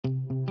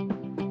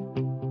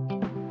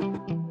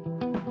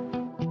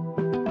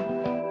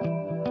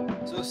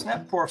So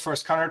Snap Core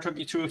first, Connor took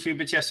you through a few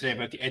bits yesterday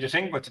about the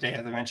editing, but today,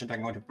 as I mentioned,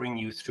 I'm going to bring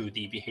you through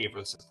the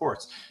behavioral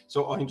supports.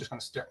 So I'm just going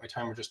to start my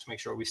timer just to make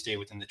sure we stay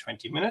within the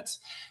 20 minutes.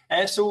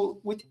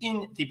 So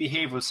within the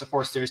behavioral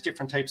supports, there's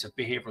different types of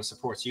behavioral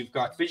supports. You've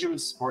got visual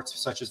supports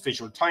such as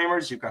visual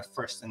timers, you've got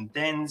first and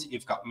thens,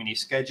 you've got mini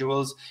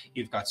schedules,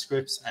 you've got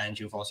scripts, and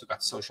you've also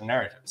got social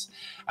narratives.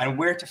 And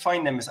where to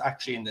find them is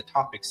actually in the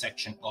topic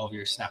section of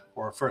your Snap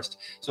Core first.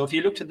 So if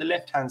you look to the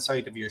left-hand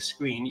side of your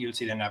screen, you'll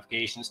see the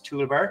navigations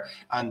toolbar,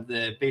 and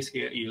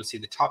basically you'll see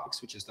the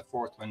topics, which is the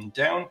fourth one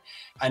down,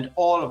 and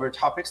all of our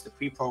topics, the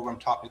pre-programmed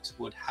topics,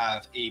 would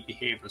have a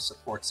behavioral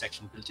support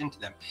section built into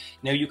them.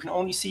 Now you can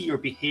only see your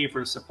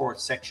behavioral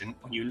support section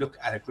when you look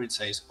at a grid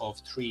size of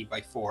 3 by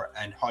 4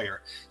 and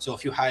higher. So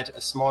if you had a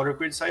smaller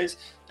grid size,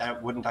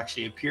 that wouldn't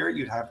actually appear.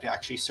 You'd have to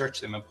actually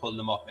search them and pull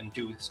them up and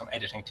do some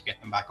editing to get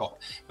them back up.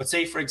 But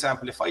say, for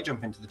example, if I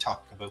jump into the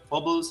topic about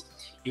bubbles,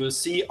 you'll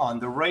see on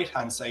the right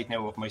hand side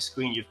now of my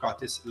screen, you've got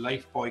this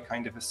life buoy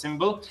kind of a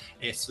symbol.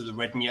 It's the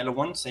red and yellow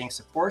one saying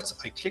supports.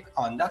 I click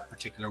on that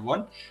particular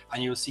one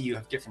and you'll see you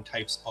have different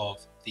types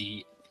of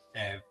the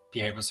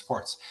behavioral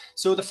supports.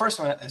 So the first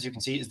one, as you can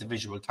see, is the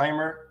visual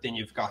timer. Then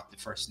you've got the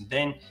first and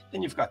then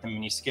you've got the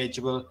mini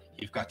schedule,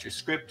 you've got your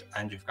script,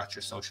 and you've got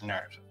your social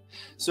narrative.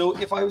 So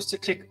if I was to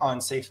click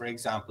on, say, for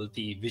example,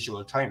 the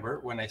visual timer,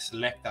 when I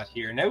select that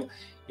here now,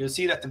 you'll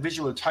see that the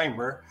visual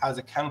timer has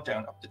a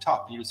countdown up the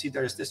top. And you'll see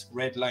there's this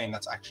red line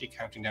that's actually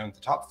counting down at the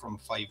top from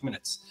 5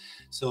 minutes.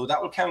 So that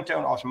will count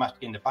down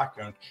automatically in the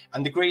background.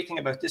 And the great thing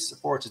about this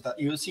support is that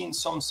you'll see in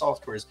some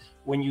softwares,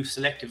 when you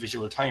select a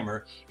visual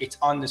timer, it's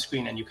on the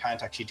screen and you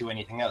can't actually do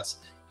anything else.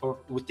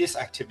 But with this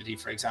activity,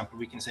 for example,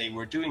 we can say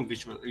we're doing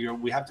visual,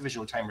 we have the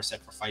visual timer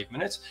set for 5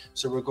 minutes.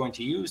 So we're going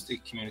to use the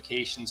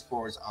communications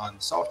boards on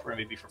the software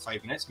maybe for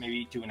 5 minutes,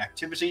 maybe do an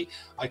activity.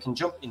 I can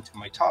jump into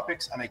my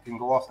topics and I can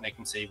go off and I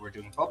can say we're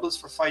doing bubbles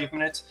for 5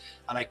 minutes,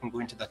 and I can go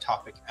into the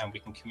topic and we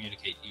can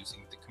communicate using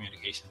the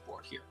communication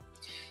board here.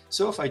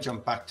 So if I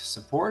jump back to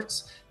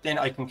supports, then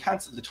I can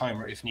cancel the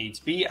timer if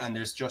needs be, and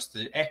there's just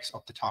the X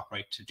up the top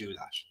right to do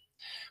that.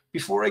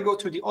 Before I go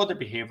to the other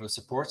behavioral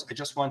supports, I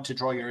just want to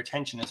draw your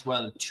attention as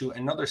well to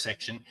another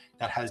section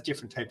that has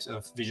different types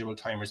of visual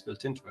timers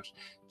built into it.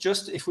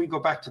 Just if we go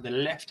back to the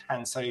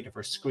left-hand side of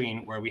our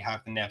screen where we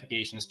have the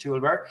navigations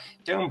toolbar,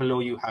 down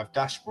below you have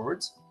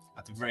dashboards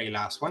at the very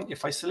last one.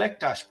 If I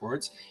select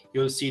dashboards,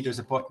 you'll see there's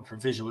a button for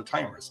visual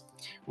timers.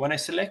 When I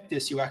select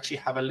this, you actually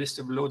have a list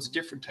of loads of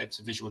different types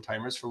of visual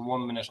timers from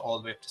 1 minute all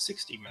the way up to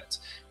 60 minutes,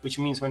 which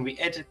means when we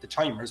edit the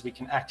timers, we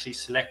can actually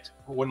select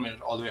 1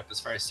 minute all the way up as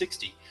far as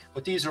 60.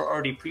 But these are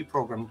already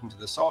pre-programmed into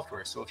the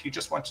software. So if you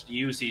just wanted to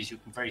use these, you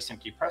can very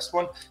simply press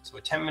one, so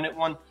a 10-minute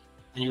one,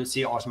 and you'll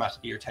see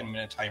automatically your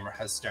 10-minute timer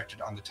has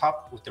started on the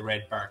top with the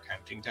red bar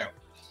counting down.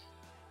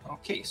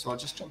 Okay, so I'll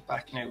just jump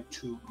back now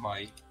to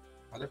my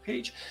other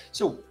page.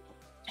 So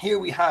here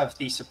we have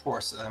the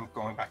supports. I'm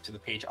going back to the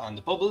page on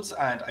the bubbles,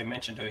 and I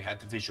mentioned I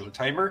had the visual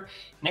timer.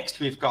 Next,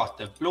 we've got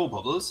the blow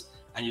bubbles,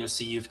 and you'll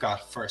see you've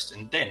got first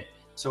and then.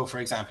 So for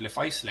example, if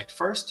I select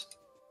first,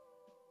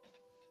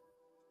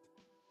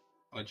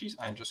 apologies,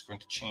 I'm just going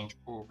to change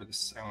over the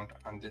sound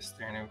on this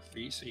there now for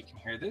you so you can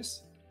hear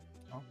this.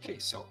 Okay,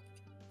 so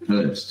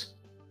first,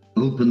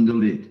 open the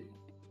lid.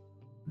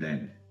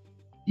 Then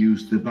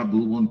use the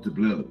bubble one to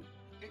blow.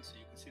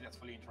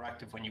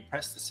 Interactive. When you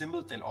press the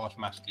symbol, they'll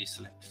automatically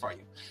select for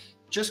you.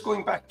 Just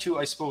going back to,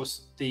 I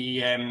suppose,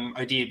 the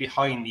idea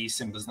behind these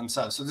symbols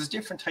themselves. So there's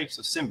different types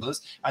of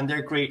symbols, and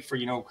they're great for,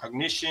 you know,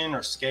 cognition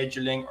or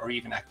scheduling or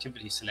even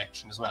activity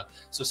selection as well.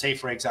 So say,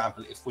 for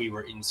example, if we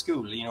were in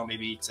school, you know,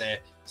 maybe it's a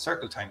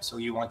circle time. So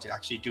you want to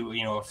actually do,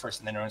 you know, a first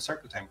and then around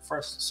circle time,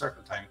 first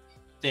circle time,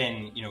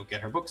 then, you know,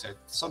 get her books out,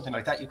 something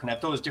like that. You can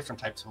have those different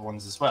types of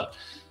ones as well.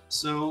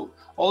 So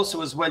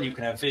also as well, you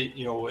can have,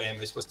 you know,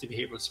 I suppose the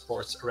behavioral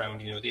supports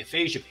around, you know, the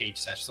aphasia page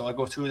set. So I'll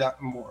go through that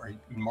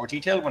in more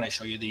detail when I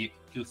show you the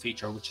new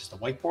feature, which is the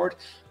whiteboard.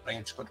 But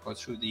I'm just going to go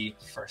through the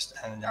first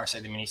and our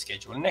side the mini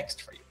schedule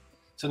next for you.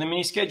 So the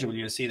mini schedule,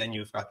 you'll see then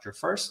you've got your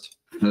first.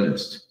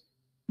 First,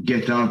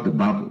 get out the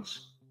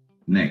bubbles.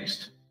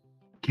 Next,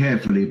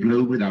 carefully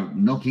blow without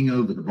knocking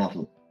over the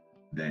bottle.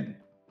 Then,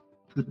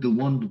 put the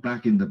wand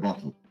back in the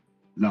bottle.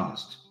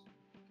 Last,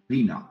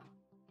 clean up.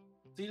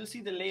 So you'll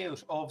see the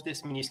layout of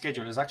this mini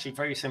schedule is actually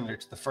very similar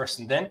to the first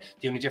and then.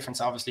 The only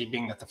difference obviously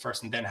being that the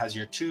first and then has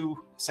your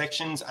 2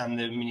 sections and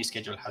the mini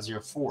schedule has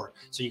your 4.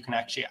 So you can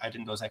actually add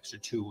in those extra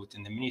 2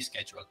 within the mini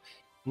schedule.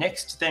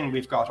 Next, then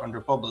we've got under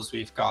bubbles,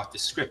 we've got the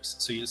scripts.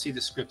 So you'll see the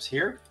scripts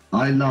here.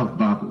 I love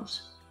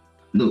bubbles.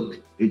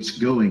 Look, it's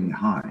going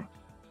high.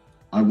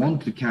 I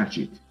want to catch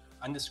it.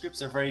 And the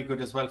scripts are very good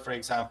as well. For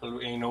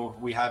example, you know,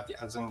 we have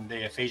as in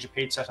the aphasia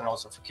page set and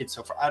also for kids.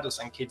 So for adults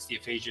and kids, the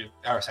aphasia,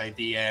 or sorry,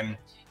 the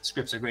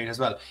scripts are great as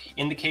well.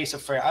 In the case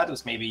of for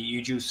adults, maybe you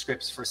use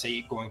scripts for,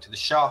 say, going to the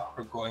shop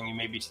or going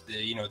maybe to the,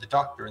 you know, the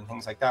doctor and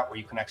things like that, where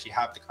you can actually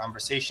have the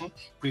conversation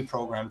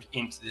pre-programmed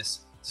into this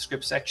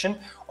script section,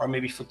 or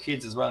maybe for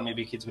kids as well,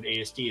 maybe kids with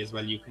ASD as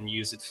well, you can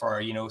use it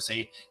for, you know,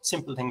 say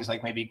simple things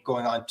like maybe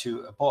going on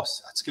to a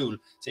bus at school,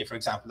 say for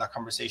example that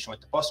conversation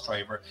with the bus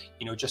driver,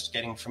 you know, just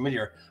getting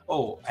familiar.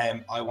 Oh,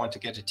 I want to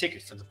get a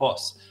ticket for the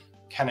bus.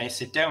 Can I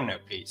sit down now,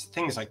 please?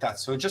 Things like that.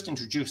 So just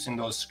introducing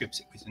those scripts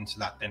into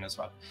that then as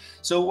well.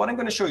 So what I'm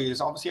going to show you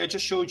is, obviously I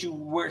just showed you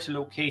where to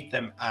locate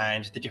them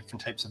and the different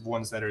types of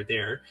ones that are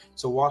there.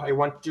 So what I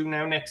want to do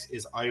now next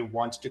is I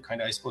want to kind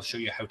of, I suppose, show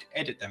you how to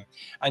edit them.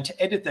 And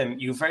to edit them,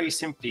 you very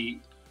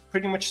simply,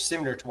 pretty much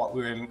similar to what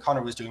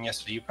Connor was doing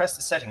yesterday, you press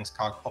the settings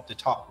cog up the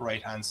top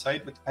right hand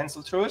side with the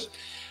pencil through it.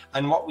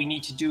 And what we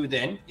need to do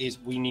then is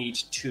we need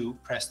to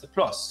press the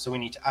plus. So we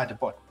need to add a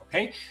button.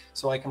 Okay,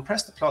 so I can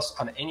press the plus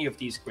on any of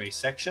these gray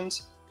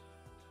sections,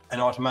 and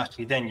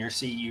automatically then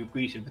you're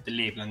greeted with the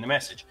label and the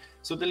message.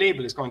 So the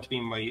label is going to be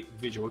my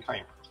visual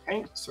timer.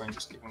 Okay, so I'm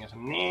just giving it a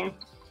name.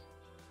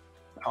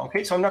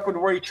 Okay, so I'm not going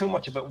to worry too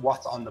much about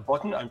what's on the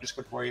button. I'm just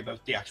going to worry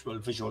about the actual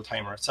visual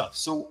timer itself.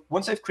 So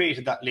once I've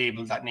created that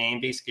label, that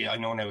name, basically I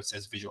know now it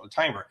says visual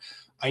timer.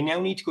 I now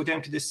need to go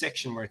down to this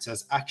section where it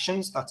says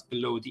actions. That's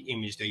below the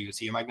image there. You'll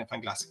see a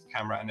magnifying glass,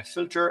 camera, and a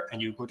filter. And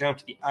you go down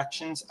to the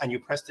actions and you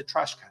press the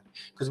trash can,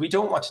 because we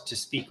don't want it to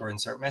speak or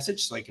insert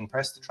message. So I can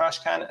press the trash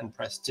can and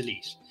press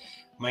delete.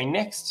 My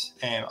next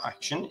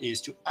action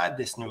is to add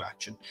this new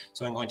action.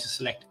 So I'm going to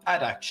select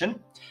add action.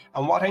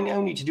 And what I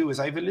now need to do is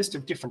I have a list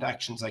of different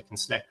actions I can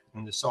select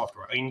in the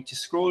software. I need to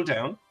scroll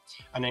down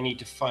and I need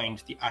to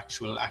find the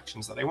actual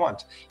actions that I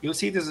want. You'll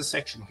see there's a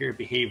section here,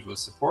 behavioral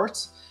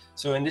supports.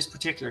 So in this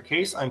particular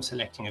case, I'm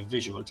selecting a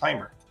visual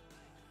timer.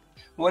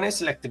 When I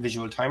select the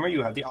visual timer,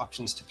 you have the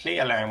options to play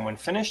alarm when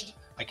finished.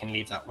 I can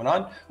leave that one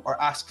on,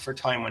 or ask for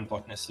time when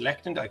button is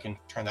selected. I can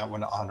turn that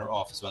one on or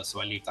off as well,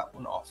 so I leave that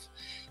one off.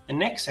 The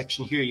next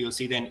section here you'll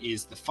see then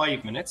is the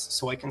 5 minutes.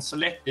 So I can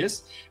select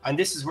this, and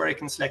this is where I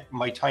can select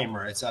my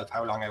timer itself,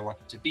 how long I want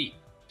it to be.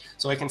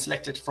 So I can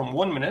select it from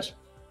 1 minute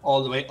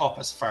all the way up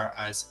as far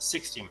as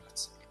 60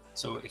 minutes.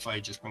 So if I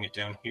just bring it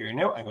down here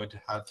now, I'm going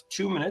to have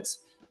 2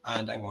 minutes,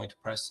 and I'm going to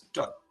press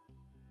done.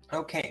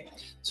 Okay,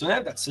 so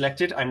now that's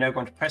selected, I'm now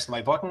going to press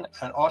my button,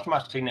 and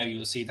automatically now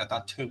you'll see that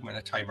that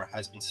 2-minute timer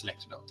has been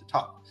selected at the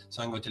top.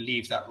 So I'm going to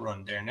leave that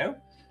run there now.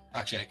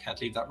 Actually, I can't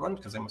leave that run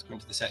because I must go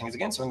into the settings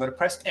again. So I'm going to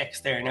press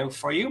X there now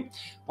for you.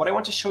 What I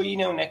want to show you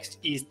now next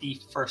is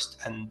the first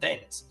and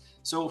thens.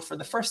 So for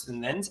the first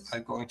and thens,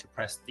 I'm going to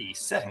press the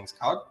settings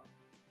cog.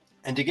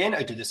 And again,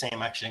 I do the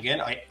same action again,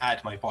 I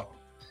add my button.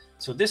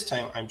 So this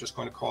time I'm just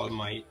going to call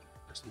my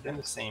first and then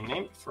the same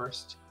name,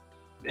 first,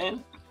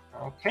 then,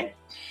 okay.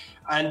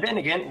 And then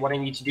again, what I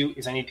need to do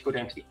is I need to go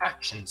down to the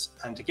actions.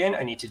 And again,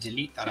 I need to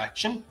delete that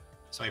action.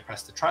 So I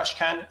press the trash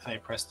can and I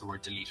press the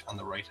word delete on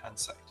the right-hand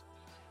side.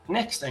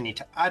 Next, I need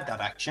to add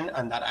that action,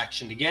 and that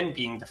action again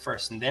being the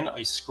first and then,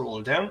 I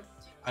scroll down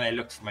and I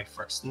look for my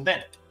first and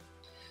then.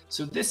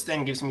 So this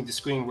then gives me the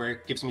screen where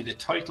it gives me the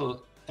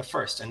title, the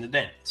first and the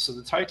then. So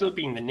the title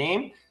being the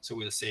name. So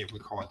we'll say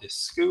we'll call this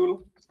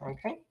school,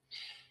 okay.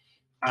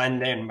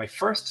 And then my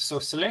first, so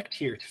select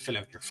here to fill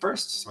out your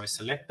first. So I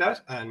select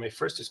that, and my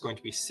first is going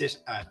to be sit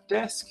at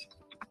desk.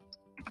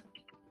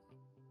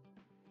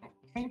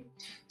 Okay.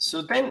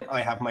 So then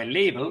I have my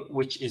label,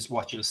 which is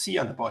what you'll see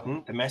on the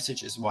button. The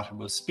message is what it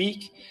will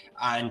speak,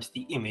 and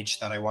the image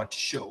that I want to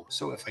show.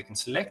 So if I can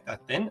select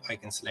that, then I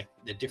can select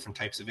the different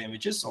types of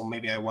images. So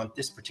maybe I want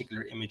this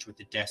particular image with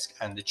the desk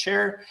and the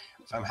chair.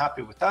 If I'm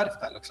happy with that,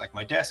 if that looks like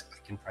my desk,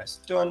 I can press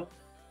done.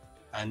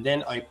 And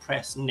then I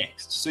press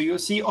next. So you'll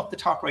see up the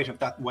top right of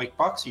that white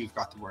box, you've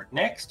got the word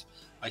next.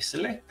 I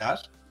select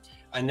that,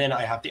 and then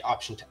I have the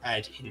option to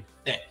add in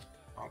then.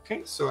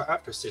 Okay, so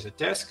after sit at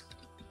desk,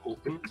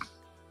 open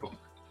book.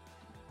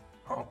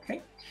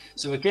 Okay,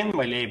 so again,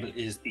 my label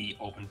is the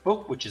open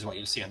book, which is what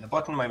you'll see on the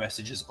button. My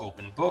message is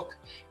open book,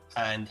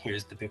 and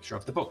here's the picture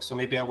of the book. So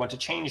maybe I want to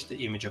change the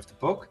image of the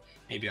book.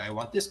 Maybe I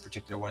want this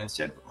particular one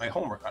instead with my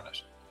homework on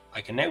it.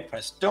 I can now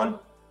press done.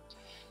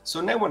 So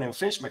now when I'm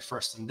finished my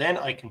first and then,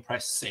 I can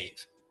press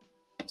save.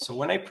 So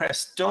when I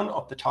press done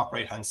up the top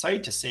right hand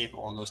side to save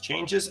all those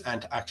changes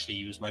and to actually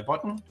use my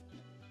button,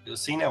 you'll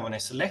see now when I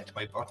select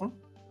my button,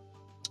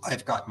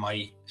 I've got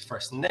my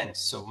first and then.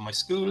 So my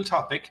school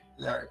topic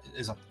there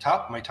is up the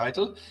top, my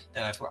title.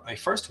 Then I've got my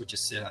first, which is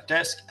sit at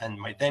desk, and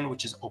my then,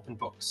 which is open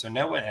book. So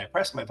now when I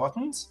press my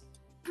buttons,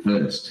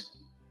 first,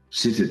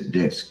 sit at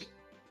desk,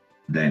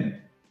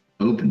 then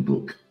open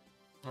book.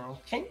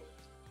 Okay.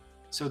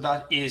 So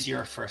that is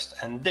your first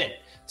and then.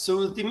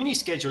 So the mini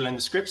schedule and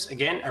the scripts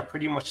again are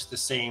pretty much the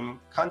same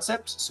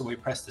concept. So we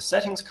press the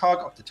settings cog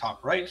up the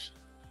top right.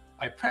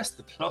 I press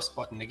the plus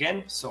button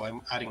again. So I'm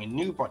adding a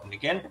new button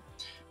again.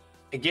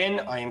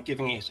 Again, I am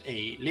giving it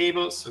a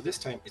label. So this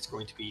time it's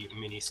going to be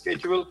mini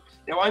schedule.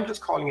 Now I'm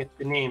just calling it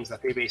the names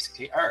that they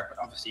basically are,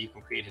 but obviously you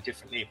can create a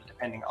different label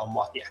depending on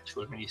what the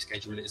actual mini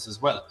schedule is as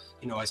well.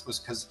 You know, I suppose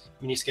because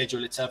mini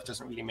schedule itself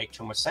doesn't really make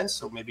too much sense.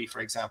 So maybe,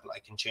 for example, I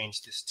can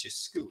change this to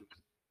school.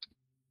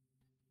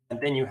 And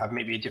then you have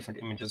maybe a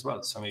different image as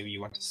well. So maybe you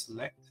want to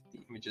select the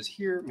images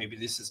here. Maybe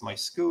this is my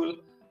school.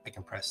 I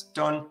can press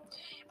done.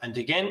 And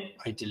again,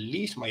 I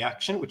delete my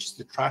action, which is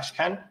the trash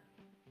can.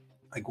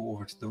 I go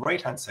over to the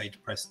right-hand side,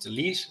 press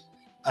delete,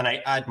 and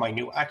I add my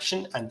new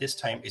action. And this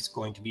time it's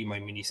going to be my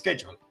mini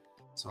schedule.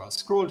 So I'll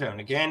scroll down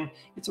again.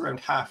 It's around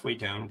halfway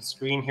down the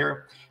screen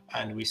here,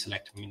 and we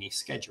select mini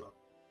schedule.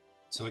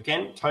 So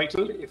again,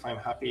 title, if I'm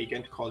happy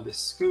again to call this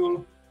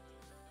school,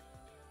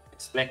 I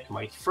select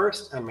my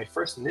first, and my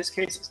first in this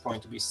case is going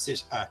to be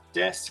sit at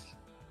desk.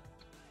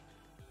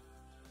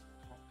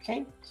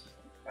 Okay,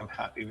 I'm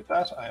happy with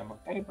that. I am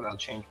okay, but I'll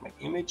change my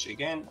image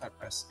again. I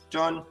press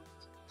done.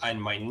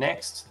 And my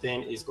next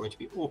then is going to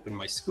be open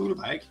my school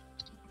bag.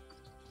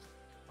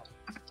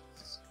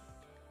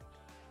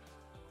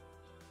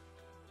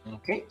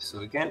 Okay,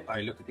 so again,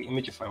 I look at the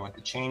image if I want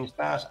to change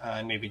that,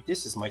 and maybe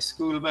this is my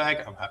school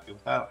bag. I'm happy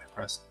with that. I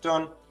press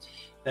done.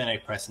 Then I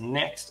press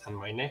next, and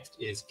my next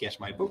is get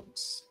my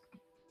books.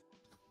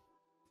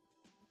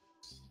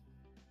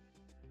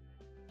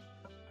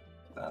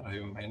 That I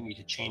might need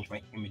to change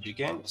my image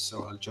again,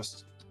 so I'll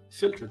just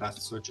filter that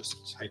so it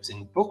just types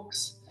in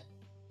books.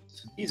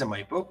 So these are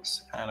my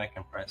books, and I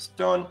can press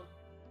done.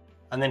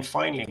 And then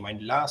finally, my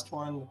last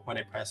one, when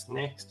I press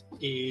next,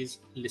 is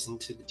listen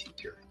to the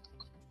teacher.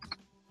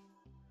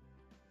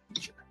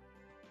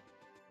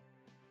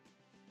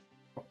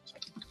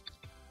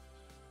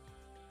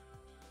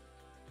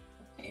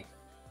 Okay.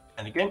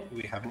 And again,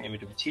 we have an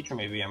image of the teacher.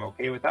 Maybe I'm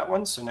okay with that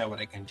one. So now what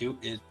I can do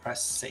is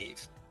press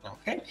save.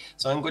 Okay,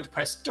 so I'm going to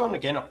press done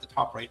again up the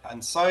top right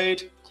hand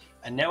side,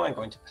 and now I'm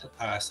going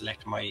to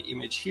select my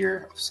image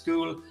here of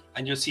school,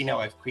 and you'll see now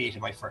I've created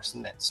my first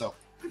indent. So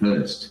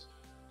first,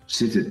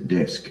 sit at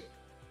desk.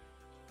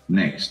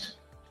 Next,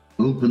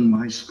 open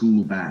my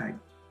school bag.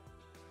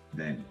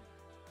 Then,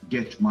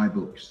 get my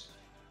books.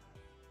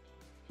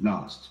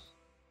 Last,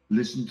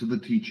 listen to the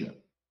teacher.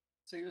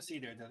 So you'll see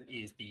there that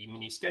is the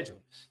mini schedule.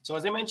 So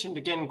as I mentioned,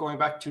 again, going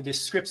back to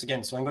this scripts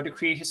again, so I'm going to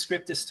create a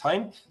script this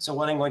time. So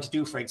what I'm going to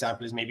do, for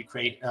example, is maybe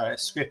create a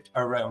script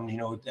around,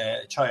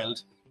 the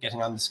child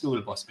getting on the school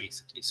bus,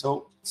 basically.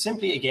 So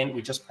simply, again,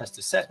 we just press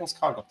the settings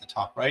cog up the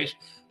top right.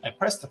 I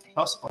press the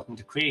plus button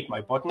to create my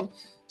button.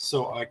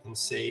 So I can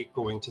say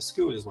going to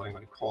school is what I'm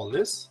going to call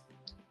this.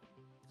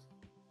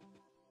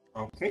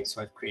 Okay,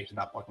 so I've created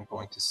that button,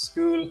 going to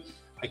school.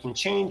 I can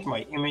change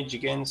my image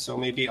again. So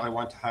maybe I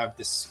want to have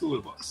this school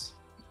bus.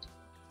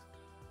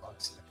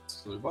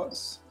 School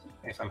bus.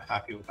 If I'm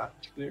happy with that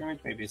particular image,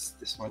 maybe it's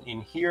this one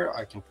in here,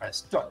 I can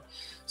press done.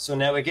 So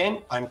now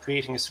again, I'm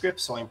creating a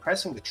script. So I'm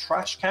pressing the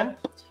trash can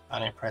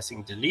and I'm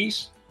pressing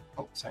delete.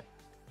 Oh, sorry.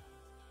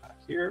 Back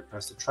here,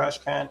 press the trash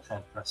can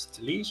and press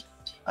delete.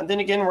 And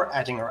then again, we're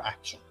adding our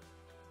action.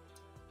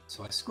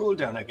 So I scroll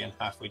down again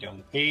halfway down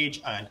the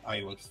page and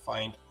I will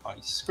find my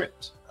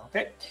script.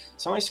 Okay,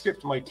 so my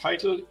script, my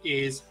title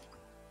is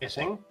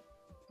Getting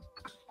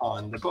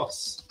on the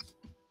Bus.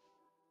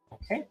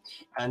 Okay,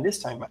 and this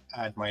time I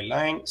add my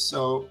line.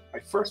 So my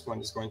first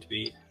one is going to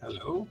be,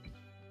 hello,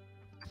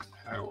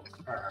 how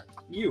are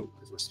you?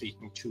 Because we're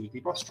speaking to the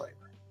bus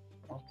driver.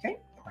 Okay,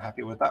 I'm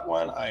happy with that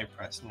one. I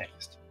press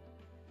next.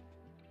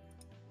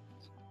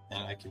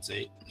 And I can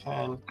say,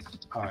 can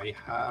I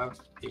have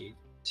a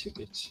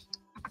ticket,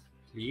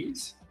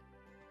 please?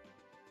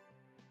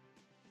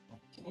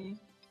 Okay,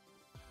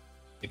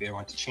 maybe I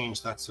want to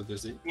change that so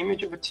there's an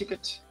image of a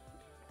ticket.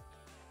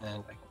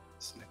 And I can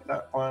select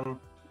that one.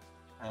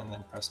 And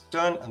then press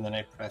done, and then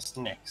I press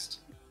next.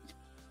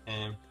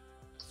 And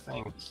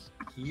thank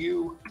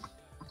you.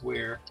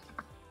 Where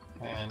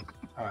can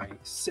I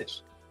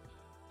sit?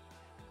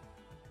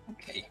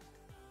 Okay.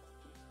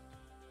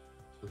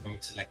 We're going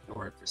to select the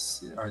word for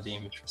sit, or the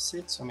image for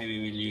sit. So maybe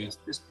we'll use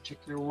this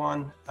particular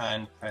one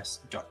and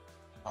press done.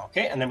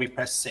 Okay, and then we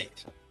press save.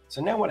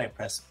 So now when I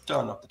press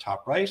done up the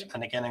top right,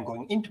 and again, I'm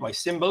going into my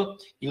symbol,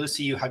 you'll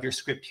see you have your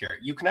script here.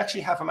 You can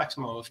actually have a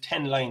maximum of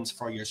 10 lines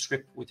for your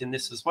script within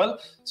this as well.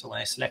 So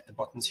when I select the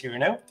buttons here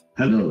now.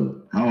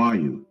 Hello, how are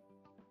you?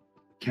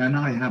 Can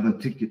I have a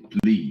ticket,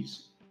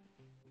 please?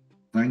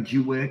 Thank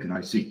you, where can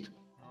I sit?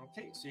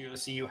 Okay, so you'll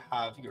see you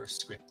have your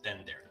script then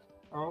there.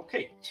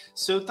 Okay,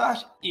 so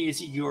that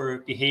is your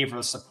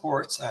behavioral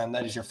supports, and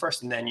that is your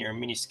first and then your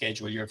mini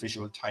schedule, your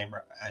visual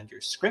timer, and your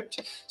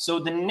script. So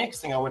the next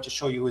thing I want to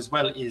show you as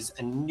well is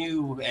a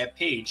new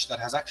page that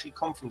has actually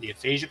come from the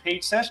aphasia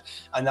page set,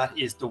 and that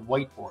is the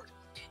whiteboard.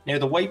 Now,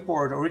 the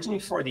whiteboard originally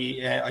for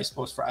the, I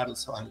suppose, for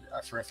adults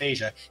for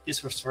aphasia,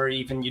 this was for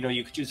even,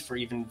 you could use it for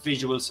even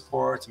visual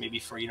supports, maybe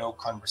for,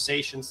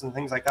 conversations and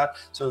things like that.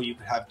 So you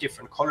could have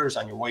different colors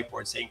on your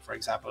whiteboard saying, for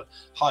example,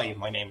 hi,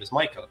 my name is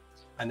Michael.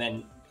 And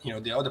then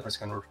the other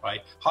person can reply,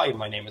 hi,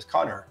 my name is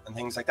Connor, and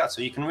things like that.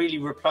 So you can really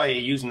reply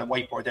using the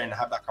whiteboard there and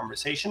have that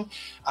conversation.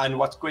 And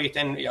what's great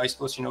then, I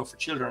suppose, for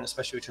children,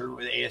 especially children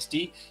with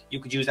ASD, you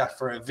could use that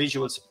for a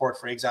visual support.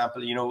 For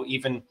example,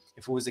 even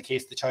if it was the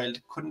case the child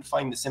couldn't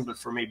find the symbol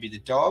for maybe the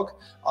dog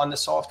on the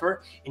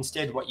software,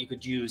 instead what you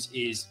could use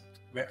is,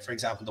 for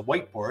example, the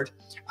whiteboard,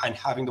 and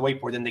having the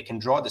whiteboard, then they can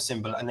draw the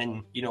symbol. And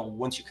then,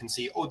 once you can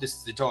see, oh, this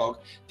is the dog,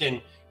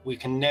 then we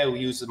can now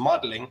use the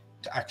modeling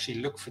to actually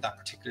look for that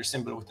particular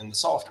symbol within the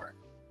software.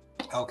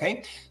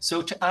 Okay,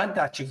 so to add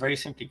that, you very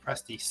simply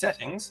press the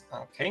settings,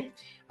 okay,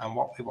 and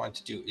what we want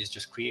to do is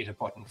just create a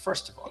button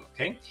first of all,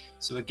 okay.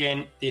 So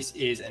again, this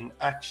is an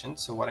action,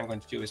 so what I'm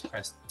going to do is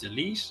press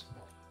delete,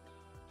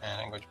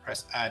 and I'm going to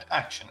press add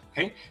action,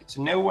 okay.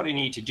 So now what I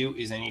need to do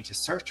is I need to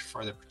search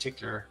for the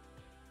particular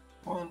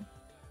one.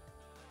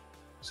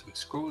 So we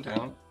scroll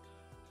down.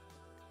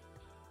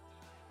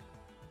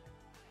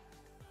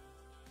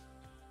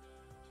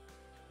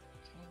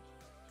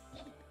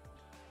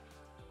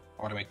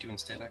 What I might do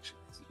instead actually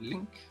is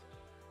link.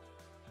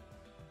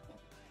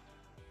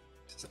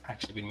 This has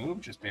actually been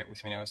moved, just bear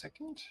with me now a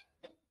second.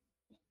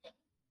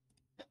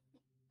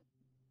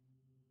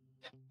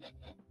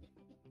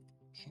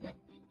 Okay.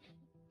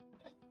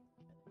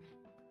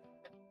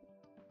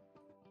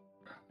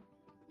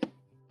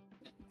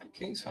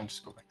 Okay, so I'll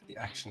just go back to the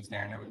actions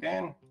there now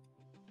again.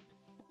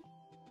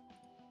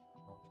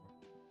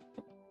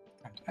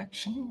 And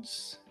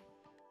actions.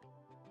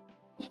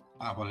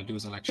 What I'll do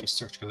is I'll actually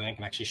search because I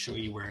can actually show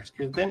you where it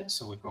is then.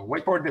 So we go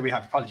whiteboard, there we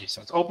have, apologies.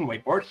 So it's open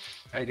whiteboard.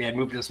 Right, they had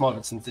moved it a small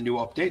bit since the new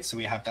update. So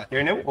we have that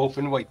there now,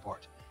 open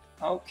whiteboard.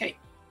 Okay.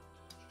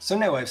 So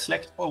now I've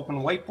selected open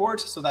whiteboard.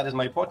 So that is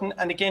my button.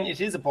 And again,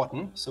 it is a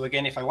button. So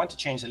again, if I want to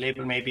change the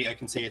label, maybe I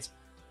can say it's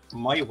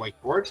my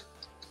whiteboard.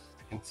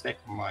 I can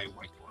select my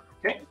whiteboard.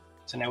 Okay.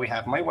 So now we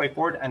have my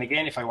whiteboard. And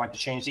again, if I want to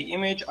change the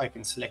image, I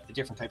can select the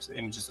different types of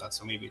images.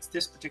 So maybe it's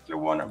this particular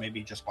one, or maybe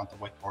you just want the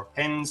whiteboard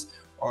pens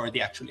or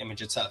the actual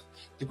image itself.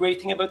 The great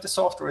thing about the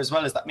software as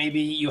well is that maybe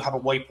you have a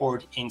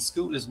whiteboard in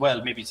school as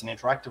well. Maybe it's an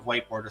interactive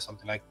whiteboard or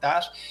something like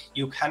that.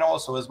 You can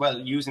also as well,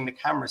 using the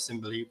camera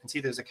symbol, you can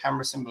see there's a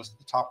camera symbol at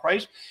the top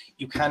right.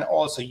 You can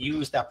also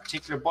use that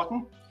particular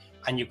button,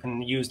 and you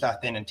can use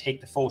that then and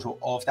take the photo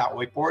of that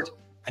whiteboard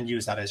and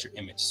use that as your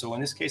image. So in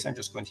this case, I'm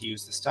just going to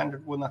use the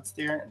standard one that's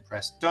there and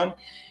press done.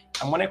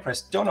 And when I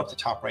press done up the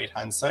top right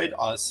hand side,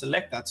 I'll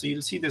select that. So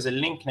you'll see there's a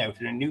link now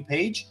to the new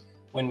page.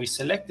 When we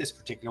select this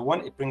particular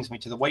one, it brings me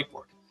to the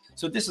whiteboard.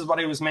 So this is what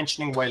I was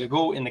mentioning a while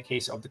ago in the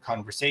case of the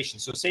conversation.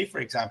 So say, for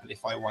example,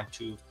 if I want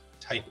to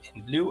type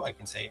in blue, I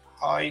can say,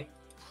 hi,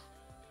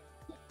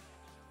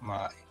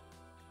 my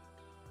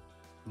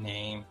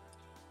name.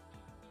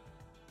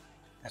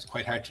 It's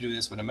quite hard to do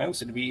this with a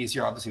mouse. It'd be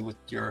easier, obviously, with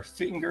your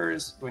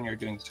fingers when you're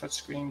doing the touch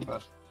screen,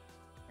 but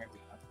here we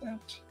have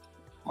that,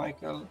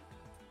 Michael.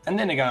 And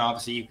then again,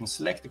 obviously, you can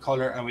select the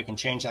color and we can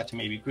change that to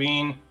maybe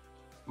green.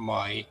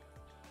 My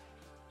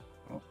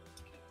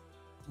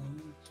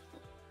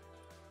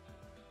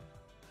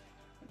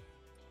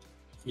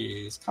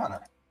is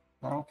Connor.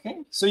 Okay,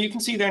 so you can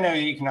see there now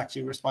you can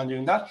actually respond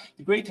doing that.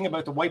 The great thing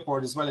about the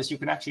whiteboard as well is you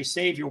can actually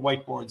save your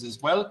whiteboards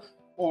as well,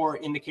 or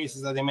in the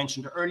cases that I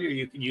mentioned earlier,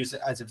 you can use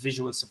it as a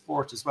visual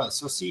support as well.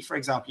 So see, for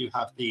example, you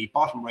have the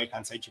bottom right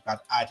hand side, you've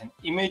got add an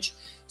image.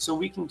 So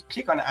we can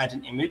click on add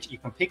an image. You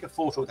can pick a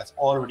photo that's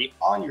already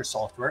on your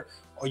software,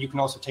 or you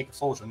can also take a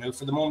photo. Now,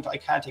 for the moment, I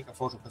can't take a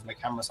photo because my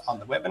camera's on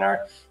the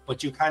webinar,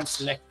 but you can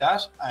select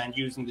that, and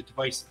using the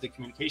device, the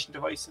communication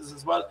devices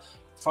as well,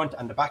 front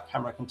and the back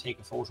camera can take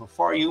a photo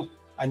for you,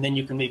 and then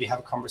you can maybe have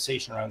a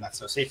conversation around that.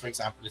 So say, for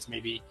example, it's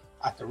maybe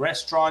at the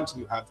restaurant,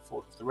 you have the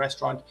photo of the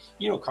restaurant,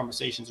 you know,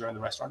 conversations around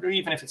the restaurant, or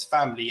even if it's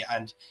family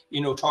and,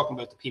 you know, talking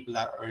about the people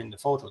that are in the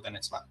photo, then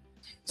it's fine.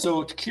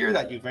 So to clear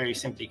that, you very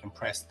simply can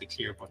press the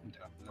clear button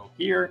down below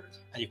here,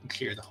 and you can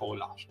clear the whole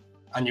lot.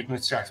 And you can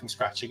start from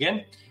scratch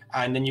again,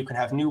 and then you can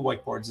have new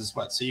whiteboards as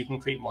well. So you can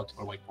create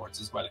multiple whiteboards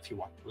as well if you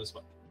want to as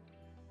well.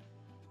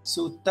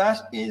 So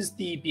that is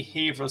the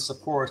behavioral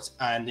support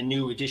and the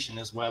new edition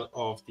as well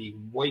of the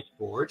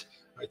whiteboard.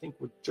 I think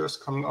we're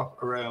just coming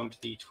up around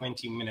the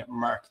 20-minute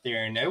mark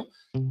there now.